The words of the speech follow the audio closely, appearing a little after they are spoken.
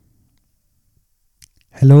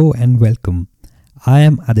Hello and welcome. I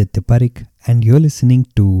am Aditya Parik and you're listening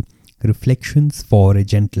to Reflections for a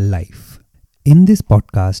Gentle Life. In this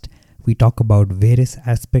podcast, we talk about various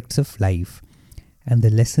aspects of life and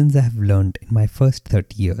the lessons I have learned in my first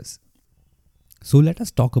 30 years. So let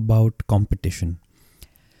us talk about competition.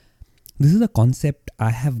 This is a concept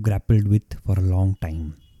I have grappled with for a long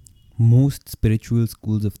time. Most spiritual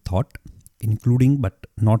schools of thought, including but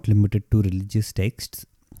not limited to religious texts,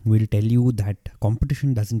 will tell you that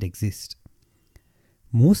competition doesn't exist.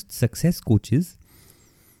 Most success coaches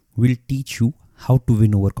will teach you how to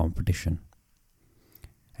win over competition.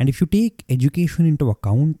 And if you take education into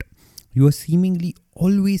account, you are seemingly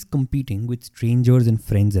always competing with strangers and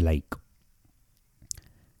friends alike.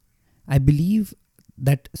 I believe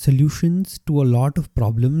that solutions to a lot of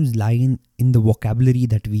problems lie in the vocabulary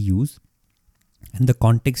that we use and the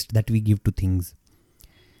context that we give to things.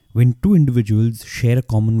 When two individuals share a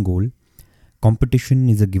common goal, competition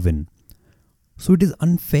is a given. So it is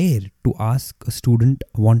unfair to ask a student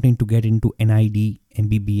wanting to get into NID,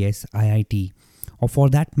 MBBS, IIT, or for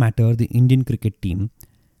that matter the Indian cricket team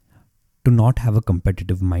to not have a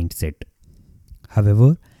competitive mindset.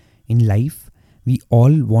 However, in life, we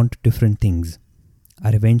all want different things.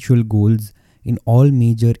 Our eventual goals in all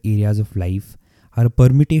major areas of life are a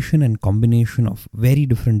permutation and combination of very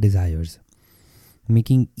different desires,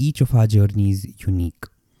 making each of our journeys unique.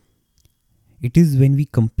 It is when we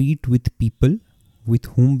compete with people with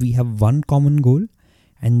whom we have one common goal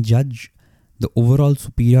and judge the overall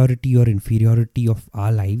superiority or inferiority of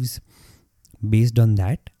our lives based on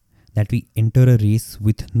that we enter a race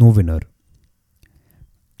with no winner.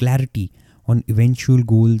 Clarity on eventual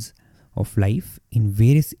goals of life in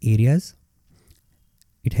various areas,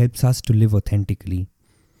 it helps us to live authentically.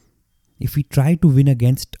 If we try to win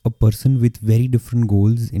against a person with very different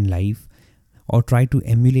goals in life or try to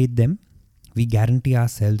emulate them, we guarantee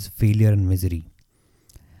ourselves failure and misery.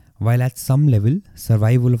 While at some level,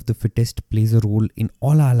 survival of the fittest plays a role in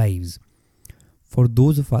all our lives. For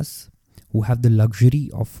those of us who have the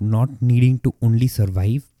luxury of not needing to only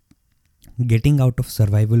survive, getting out of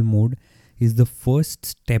survival mode is the first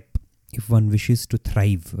step if one wishes to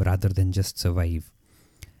thrive rather than just survive.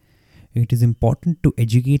 It is important to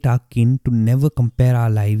educate our kin to never compare our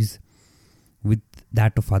lives with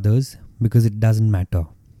that of others because it doesn't matter.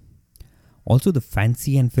 Also, the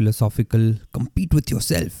fancy and philosophical compete with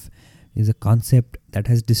yourself is a concept that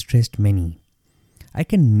has distressed many. I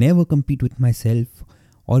can never compete with myself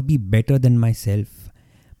or be better than myself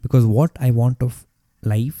because what I want of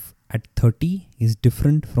life at 30 is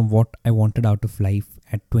different from what I wanted out of life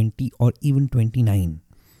at 20 or even 29.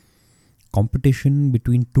 Competition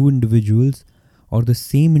between two individuals or the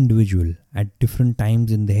same individual at different times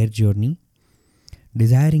in their journey,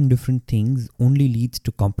 desiring different things only leads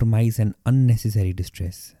to compromise and unnecessary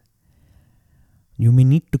distress. You may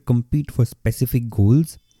need to compete for specific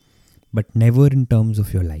goals, but never in terms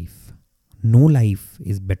of your life. No life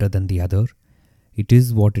is better than the other. It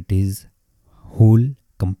is what it is, whole,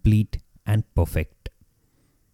 complete, and perfect.